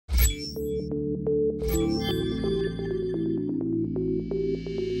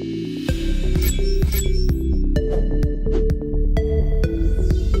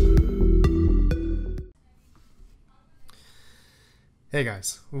Hey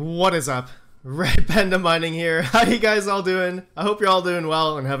guys, what is up? RedPandaMining here. How you guys all doing? I hope you're all doing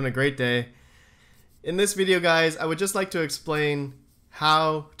well and having a great day. In this video, guys, I would just like to explain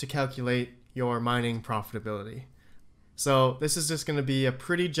how to calculate your mining profitability. So this is just going to be a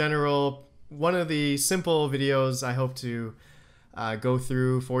pretty general, one of the simple videos I hope to go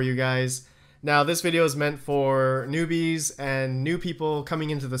through for you guys. Now, this video is meant for newbies and new people coming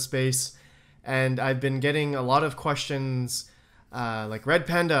into the space, and I've been getting a lot of questions like, Red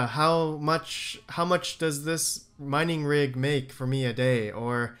Panda, how much does this mining rig make for me a day?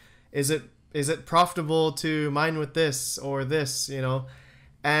 Or is it profitable to mine with this or this, you know?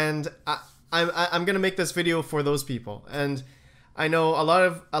 And I'm gonna make this video for those people. And I know a lot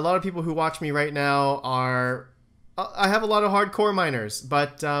of people who watch me right now are, I have a lot of hardcore miners,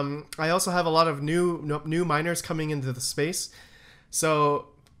 but I also have a lot of new miners coming into the space. So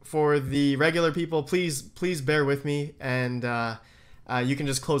for the regular people, please bear with me, and you can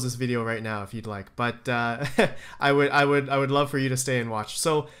just close this video right now if you'd like. But I would love for you to stay and watch.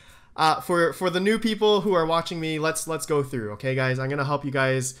 So for the new people who are watching me, let's go through. Okay, guys, I'm gonna help you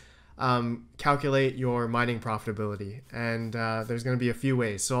guys calculate your mining profitability, and there's gonna be a few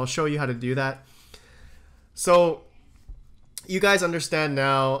ways. So I'll show you how to do that. So you guys understand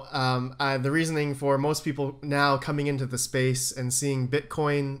now the reasoning for most people now coming into the space and seeing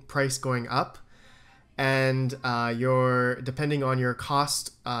Bitcoin price going up, and depending on your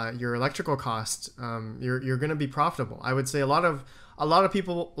cost, your electrical cost, you're going to be profitable. I would say a lot of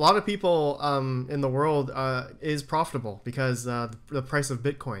people in the world is profitable because the price of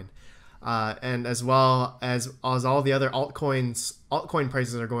Bitcoin, and as well as all the other altcoin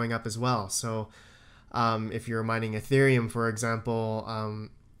prices are going up as well. So if you're mining Ethereum, for example,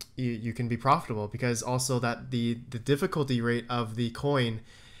 you can be profitable because also that the difficulty rate of the coin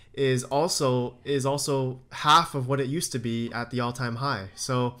is also half of what it used to be at the all-time high.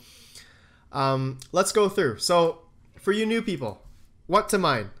 So let's go through. So for you new people, What to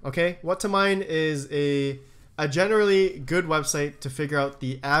Mine, okay? What to Mine is a generally good website to figure out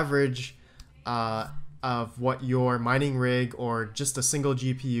the average of what your mining rig or just a single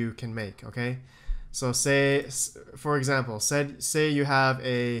GPU can make, okay? So say, for example, say you have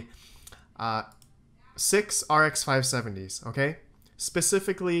a 6 RX 570s, okay?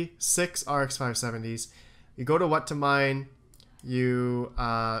 Specifically 6 RX 570s. You go to What to Mine, you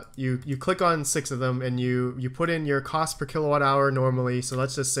click on 6 of them, and you put in your cost per kilowatt hour normally. So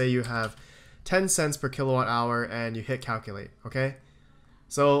let's just say you have 10 cents per kilowatt hour, and you hit calculate, okay?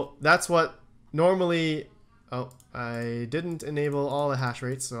 So that's what normally, oh, I didn't enable all the hash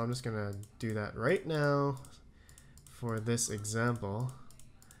rates, so I'm just gonna do that right now for this example.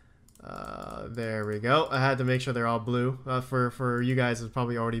 There we go. I had to make sure they're all blue. For you guys, it'll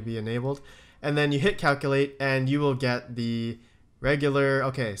probably already be enabled. And then you hit calculate, and you will get the regular.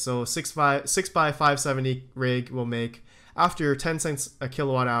 Okay, so 6 by 570 rig will make, after 10 cents a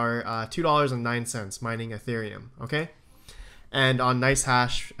kilowatt hour, $2.09 mining Ethereum. Okay, and on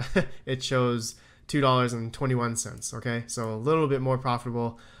NiceHash, it shows $2.21. Okay, so a little bit more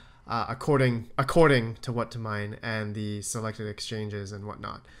profitable, according to What to Mine and the selected exchanges and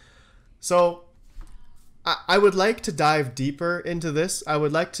whatnot. So I would like to dive deeper into this. I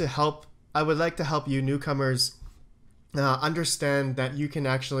would like to help you newcomers understand that you can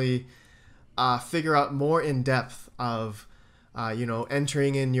actually figure out more in depth of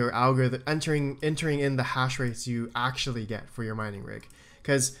entering in your algorithm, entering in the hash rates you actually get for your mining rig.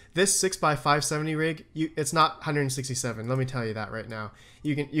 Because this 6 by 570 rig, it's not 167. Let me tell you that right now.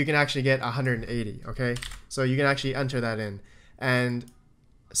 You can actually get 180. Okay, so you can actually enter that in, and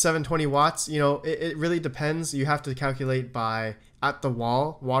 720 watts. It really depends. You have to calculate by at the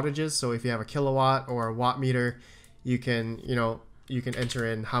wall wattages. So if you have a kilowatt or a watt meter, you can enter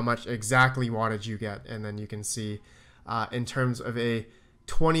in how much exactly wattage you get, and then you can see in terms of a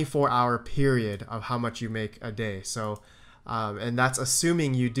 24-hour period of how much you make a day. So and that's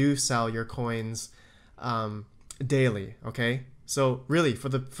assuming you do sell your coins daily. Okay, so really for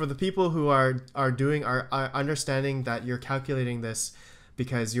the people who are understanding that you're calculating this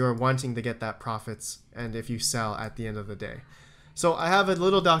because you're wanting to get that profits, and if you sell at the end of the day. So I have a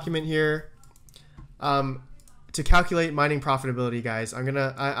little document here to calculate mining profitability, guys.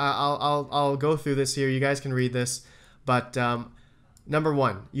 I'll go through this here. You guys can read this, but number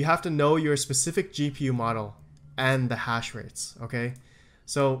one, you have to know your specific GPU model and the hash rates. Okay,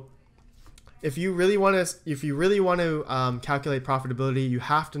 so if you really want to calculate profitability, you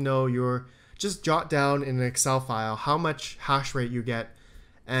have to know just jot down in an Excel file how much hash rate you get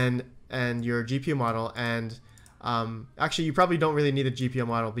and your GPU model. And actually, you probably don't really need a GPU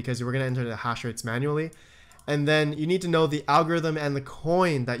model because we're going to enter the hash rates manually. And then you need to know the algorithm and the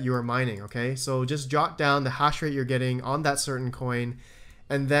coin that you are mining, okay? So just jot down the hash rate you're getting on that certain coin,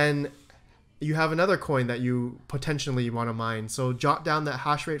 and then you have another coin that you potentially want to mine. So jot down that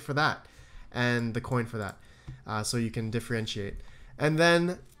hash rate for that and the coin for that, so you can differentiate. And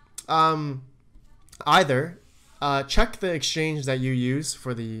then either check the exchange that you use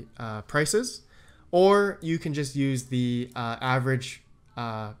for the prices, or you can just use the average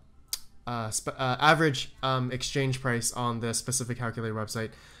exchange price on the specific calculator website.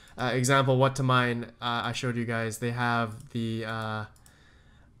 Example, what to mine, I showed you guys. They have the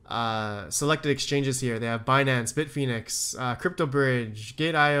selected exchanges here. They have Binance, Bitfinex, CryptoBridge,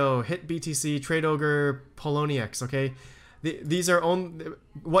 Gate.io, HitBTC, TradeOgre, Poloniex. Okay, these are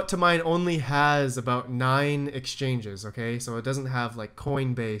what to mine only has about 9 exchanges. Okay, so it doesn't have like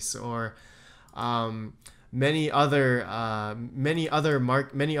Coinbase or many other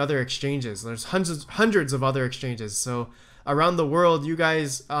exchanges. There's hundreds of other exchanges. So around the world, you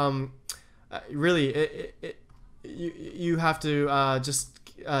guys really you have to just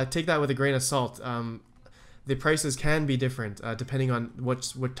take that with a grain of salt. The prices can be different depending on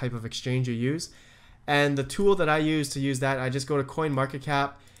what type of exchange you use. And the tool that I use to use that, I just go to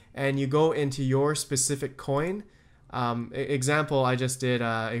CoinMarketCap and you go into your specific coin. Example, I just did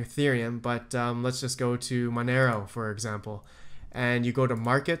Ethereum, but let's just go to Monero, for example. And you go to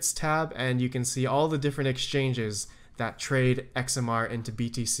Markets tab and you can see all the different exchanges that trade XMR into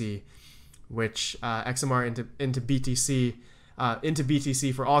BTC, which XMR into BTC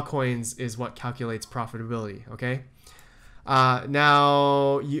for all coins is what calculates profitability. Okay.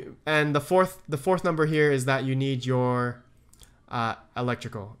 Now the fourth number here is that you need your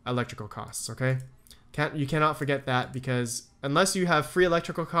electrical costs. Okay. You cannot forget that, because unless you have free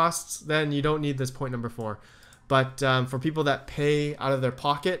electrical costs, then you don't need this point number 4. But for people that pay out of their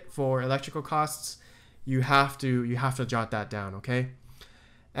pocket for electrical costs, you have to jot that down, okay?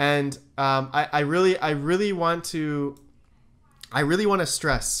 And I really want to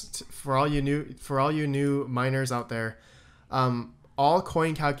stress for all you new miners out there, all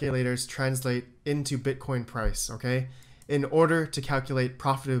coin calculators translate into Bitcoin price, okay? In order to calculate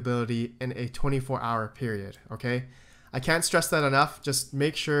profitability in a 24-hour period, okay? I can't stress that enough. Just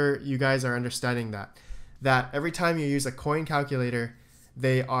make sure you guys are understanding that every time you use a coin calculator,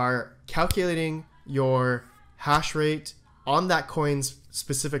 they are calculating your hash rate on that coin's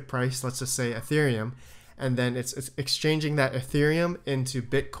specific price, let's just say Ethereum, and then it's exchanging that Ethereum into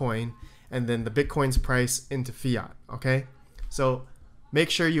Bitcoin, and then the Bitcoin's price into fiat, okay? So make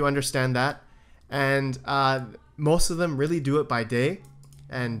sure you understand that. And most of them really do it by day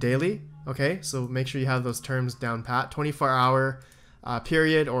and daily, okay? So make sure you have those terms down pat, 24-hour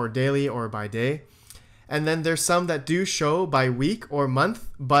period, or daily, or by day. And then there's some that do show by week or month,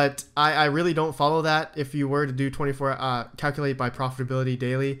 but I really don't follow that if you were to do calculate by profitability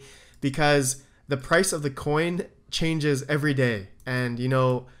daily, because the price of the coin changes every day. And you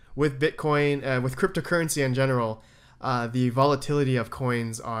know, with Bitcoin, with cryptocurrency in general, the volatility of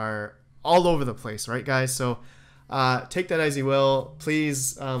coins are all over the place, right, guys? So take that as you will,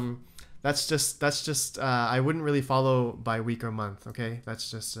 please. That's just I wouldn't really follow by week or month, okay? That's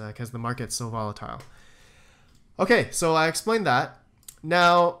just because the market's so volatile. Okay, so I explained that.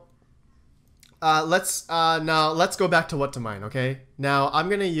 Now let's go back to what to mine, okay? Now I'm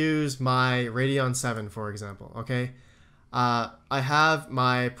gonna use my Radeon 7, for example, okay? I have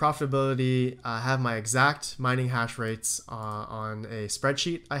my profitability, I have my exact mining hash rates on a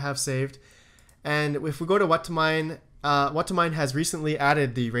spreadsheet I have saved. And if we go to what to mine has recently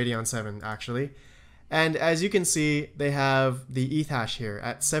added the Radeon 7, actually. And as you can see, they have the ETH hash here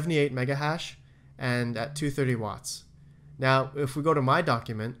at 78 mega hash and at 230 watts. Now, if we go to my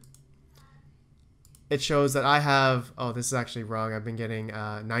document, it shows that I have, oh, this is actually wrong. I've been getting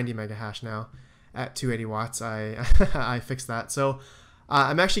 90 mega hash now at 280 watts. I fixed that. So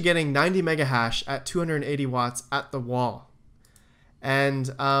I'm actually getting 90 mega hash at 280 watts at the wall.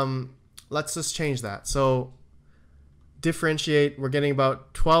 And let's just change that. So differentiate, we're getting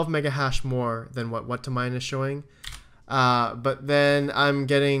about 12 mega hash more than what to mine is showing. But then I'm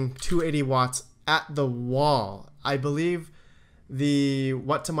getting 280 watts at the wall. I believe the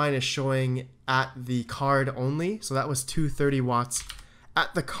what to mine is showing at the card only. So that was 230 watts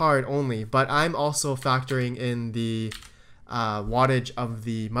at the card only, but I'm also factoring in the wattage of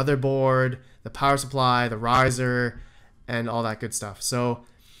the motherboard, the power supply, the riser, and all that good stuff. So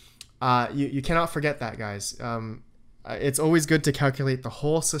you cannot forget that, guys. It's always good to calculate the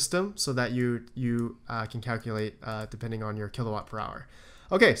whole system so that you can calculate depending on your kilowatt per hour.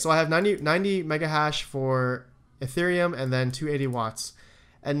 Okay, so I have 90 mega hash for Ethereum and then 280 watts.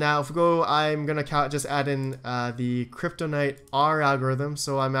 And now if we go, I'm gonna just add in the Kryptonite R algorithm.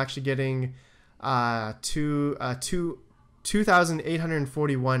 So I'm actually getting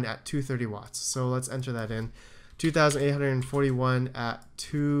 2,841 at 230 watts. So let's enter that in. 2,841 at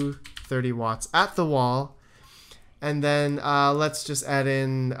 230 watts at the wall. And then let's just add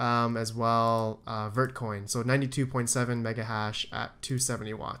in as well Vertcoin. So 92.7 mega hash at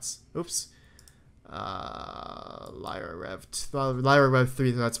 270 watts. Oops. Lyra Rev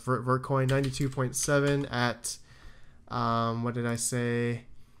 3, that's Vertcoin. 92.7 at what did I say?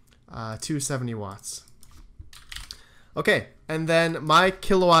 270 watts. Okay, and then my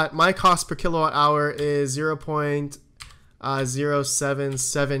cost per kilowatt hour is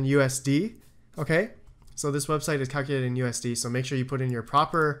 0.077 USD. Okay, so this website is calculated in USD, so make sure you put in your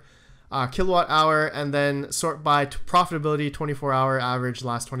proper kilowatt hour and then sort by profitability, 24-hour average,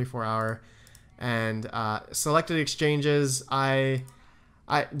 last 24-hour, and selected exchanges. I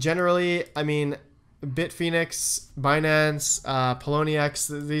generally, I mean, Bitfinex, Binance,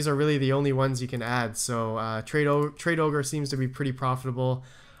 Poloniex, these are really the only ones you can add. So TradeOgre seems to be pretty profitable.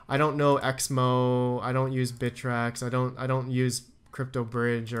 I don't know Exmo. I don't use Bittrex. I don't use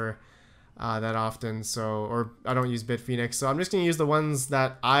CryptoBridge or that often. So, or I don't use Bitfinex. So I'm just gonna use the ones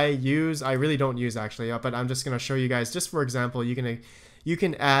that I use. I really don't use actually, but I'm just gonna show you guys. Just for example, you can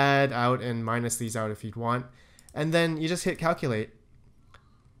add out and minus these out if you'd want, and then you just hit calculate.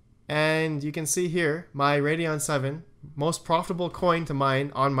 And you can see here, my Radeon 7, most profitable coin to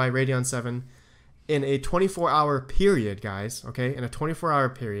mine on my Radeon 7 in a 24-hour period, guys, okay? In a 24-hour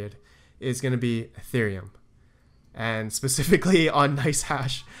period is going to be Ethereum. And specifically on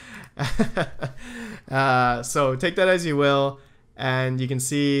NiceHash. So take that as you will. And you can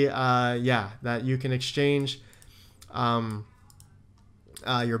see, yeah, that you can exchange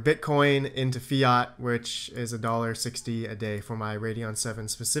your Bitcoin into fiat, which is $1.60 a day for my Radeon 7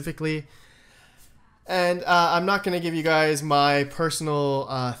 specifically. And I'm not going to give you guys my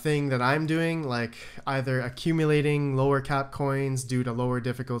personal thing that I'm doing, like either accumulating lower cap coins due to lower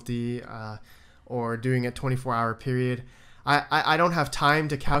difficulty or doing it 24-hour period. I don't have time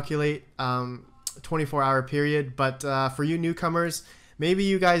to calculate 24-hour period, but for you newcomers, maybe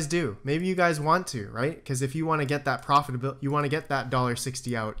you guys do. Maybe you guys want to, right? Because if you want to get that profitability, you want to get that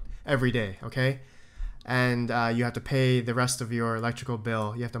 $1.60 out every day, okay? And you have to pay the rest of your electrical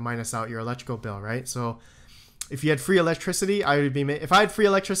bill. You have to minus out your electrical bill, right? So if you had free electricity, if I had free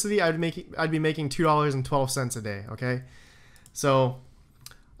electricity, I'd be making $2.12 a day, okay? So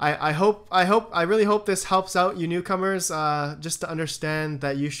I really hope this helps out you newcomers, just to understand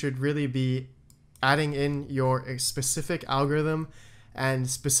that you should really be adding in your specific algorithm and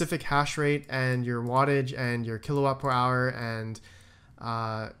specific hash rate and your wattage and your kilowatt per hour and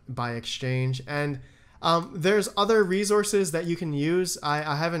by exchange. And there's other resources that you can use.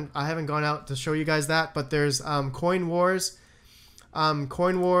 I haven't gone out to show you guys that, but there's Coin Wars.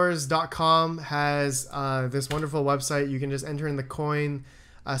 Coinwars.com has this wonderful website. You can just enter in the coin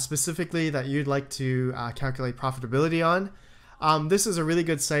specifically that you'd like to calculate profitability on. This is a really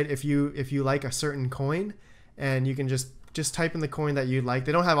good site if you like a certain coin, and you can just type in the coin that you'd like.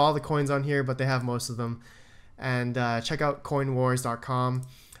 They don't have all the coins on here, but they have most of them. And check out coinwars.com.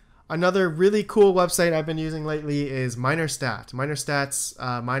 Another really cool website I've been using lately is MinerStat. MinerStat's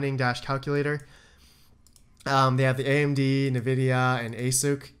mining-calculator. They have the AMD, NVIDIA, and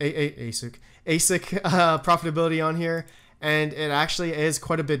ASIC profitability on here. And it actually is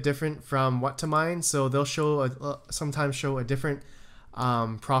quite a bit different from what to mine. So they'll sometimes show a different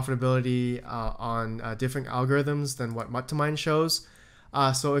profitability on different algorithms than what to mine shows.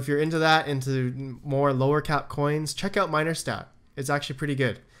 So if you're into that, into more lower cap coins, check out MinerStat. It's actually pretty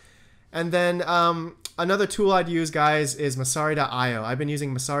good. And then another tool I'd use, guys, is Masari.io. I've been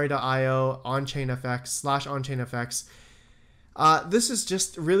using Masari.io /OnChainFX. This is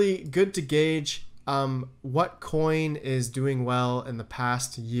just really good to gauge what coin is doing well in the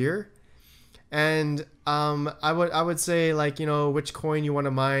past year. And I would say, like, you know, which coin you want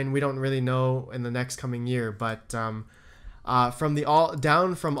to mine, we don't really know in the next coming year. But down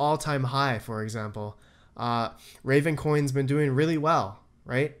from all-time high, for example, Ravencoin's been doing really well,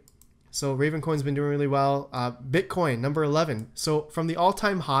 right? So Ravencoin's been doing really well. Bitcoin, number 11. So from the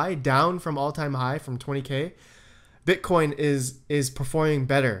all-time high, down from all-time high from 20K, Bitcoin is performing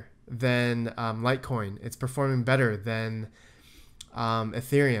better than Litecoin. It's performing better than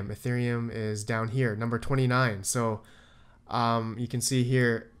Ethereum. Ethereum is down here, number 29. So you can see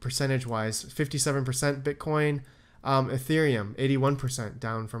here, percentage-wise, 57% Bitcoin. Ethereum, 81%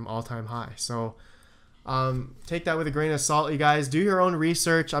 down from all-time high. So take that with a grain of salt, you guys. Do your own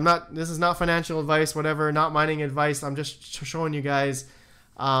research. This is not financial advice, whatever, not mining advice. I'm just showing you guys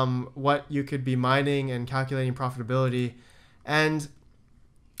what you could be mining and calculating profitability. And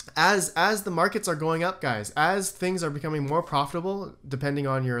as the markets are going up, guys, as things are becoming more profitable, depending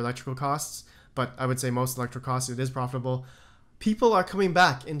on your electrical costs, but I would say most electrical costs, it is profitable, people are coming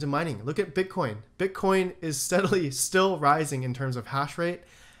back into mining. Look at Bitcoin. Bitcoin is steadily still rising in terms of hash rate,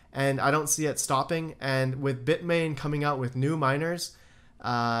 and I don't see it stopping. And with Bitmain coming out with new miners,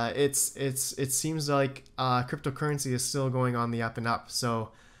 it seems like cryptocurrency is still going on the up and up.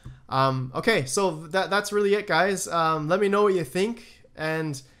 So okay, so that's really it, guys. Let me know what you think,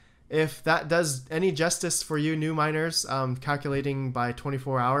 and if that does any justice for you new miners, calculating by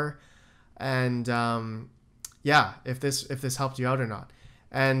 24-hour, and yeah, if this helped you out or not.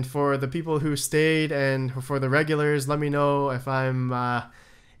 And for the people who stayed and for the regulars, let me know if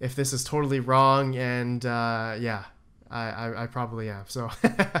if this is totally wrong, and yeah, I probably am. So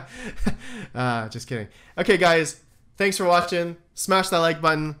just kidding. Okay, guys, thanks for watching. Smash that like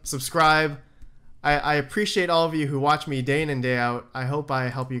button, subscribe. I appreciate all of you who watch me day in and day out. I hope I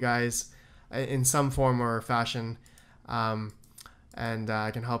help you guys in some form or fashion, and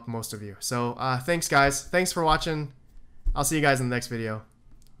I can help most of you. So thanks, guys. Thanks for watching. I'll see you guys in the next video.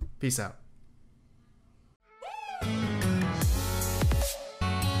 Peace out.